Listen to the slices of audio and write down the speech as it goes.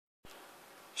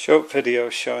Short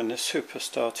video showing the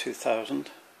Superstar2000.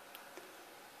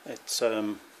 It's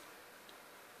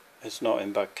not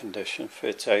in bad condition for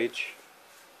its age.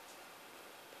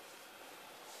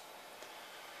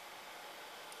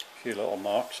 A few little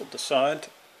marks at the side,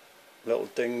 little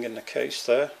ding in the case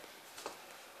there.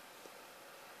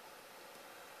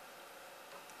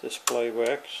 Display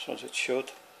works as it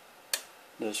should.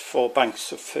 There's 4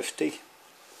 banks of 50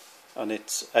 and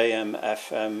it's AM,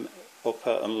 FM,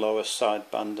 upper and lower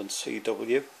sideband and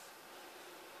CW.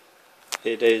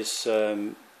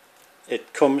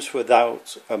 It comes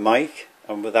without a mic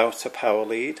and without a power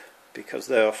lead because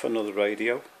they're off another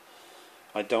radio.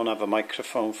 I don't have a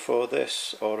microphone for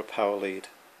this or a power lead.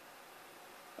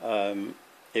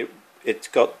 It's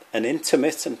got an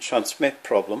intermittent transmit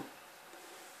problem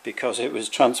because it was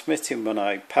transmitting when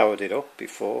I powered it up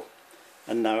before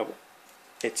and now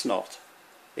it's not.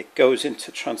 It goes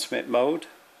into transmit mode.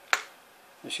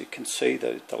 As you can see,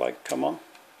 the light come on.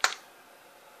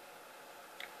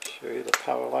 Show you the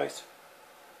power light,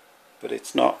 but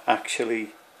it's not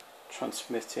actually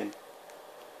transmitting.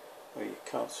 Well, you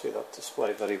can't see that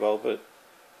display very well, but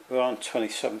we're on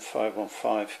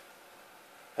 27515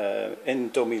 in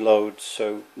dummy load,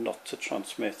 so not to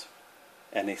transmit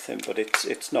anything. But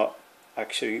it's not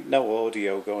actually, no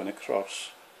audio going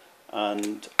across,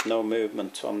 and no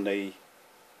movement on the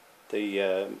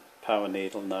power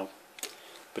needle now.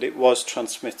 But it was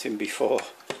transmitting before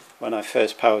when I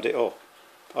first powered it up.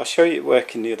 I'll show you it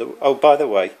working the other way. Oh, by the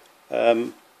way,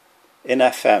 in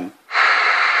FM,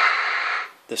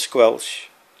 the squelch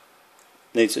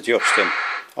needs adjusting,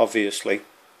 obviously,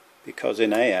 because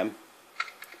in AM,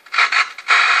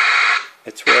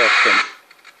 it's working.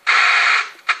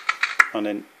 And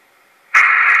in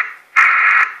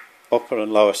upper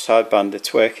and lower sideband,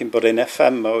 it's working, but in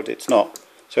FM mode, it's not.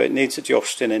 So it needs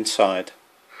adjusting inside.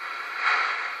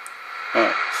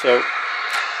 Alright, so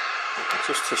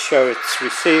just to show it's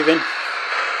receiving.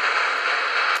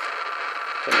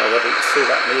 Don't know whether you can see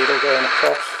that needle going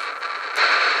across.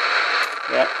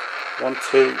 Yeah, 1,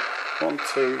 2, 1,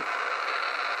 2.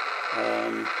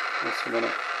 Wait a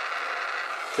minute.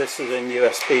 This is in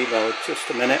USB mode, just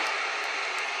a minute.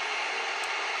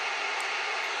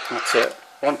 That's it.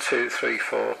 1, 2, 3,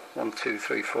 4. 1, 2,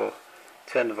 3, 4.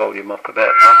 Turn the volume up a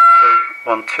bit.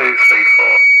 1, 2, 3, 4.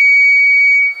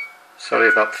 Sorry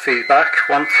about the feedback.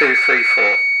 1, 2, 3,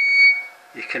 4.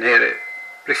 You can hear it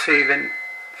receiving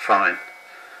fine.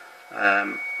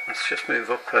 Let's just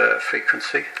move up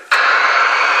frequency.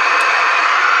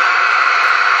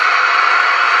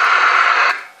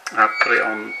 I'll put it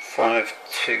on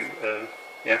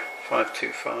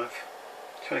 525,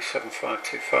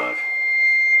 27525.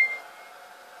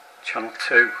 Channel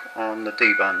 2 on the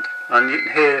D band, and you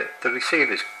can hear the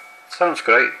receivers. Sounds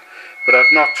great, but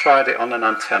I've not tried it on an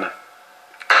antenna.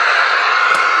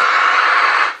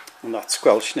 And that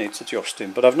squelch needs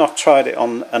adjusting, but I've not tried it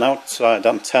on an outside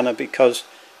antenna because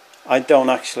I don't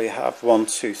actually have one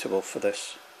suitable for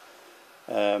this.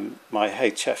 My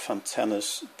HF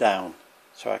antenna's down,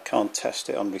 so I can't test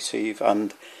it on receive,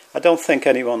 and I don't think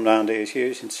anyone around here is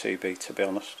using CB, to be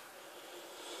honest.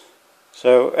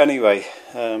 So anyway,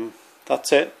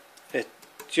 that's it. It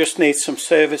just needs some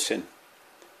servicing.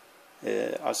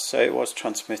 As I say, it was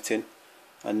transmitting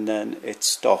and then it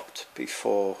stopped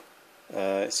before.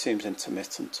 It seems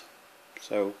intermittent,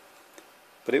 so,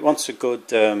 but it wants a good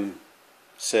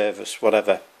service,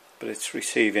 whatever, but it's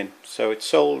receiving. So it's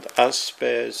sold as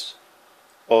spares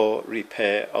or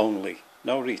repair only,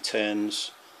 no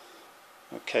returns.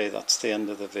 Okay, that's the end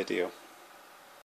of the video.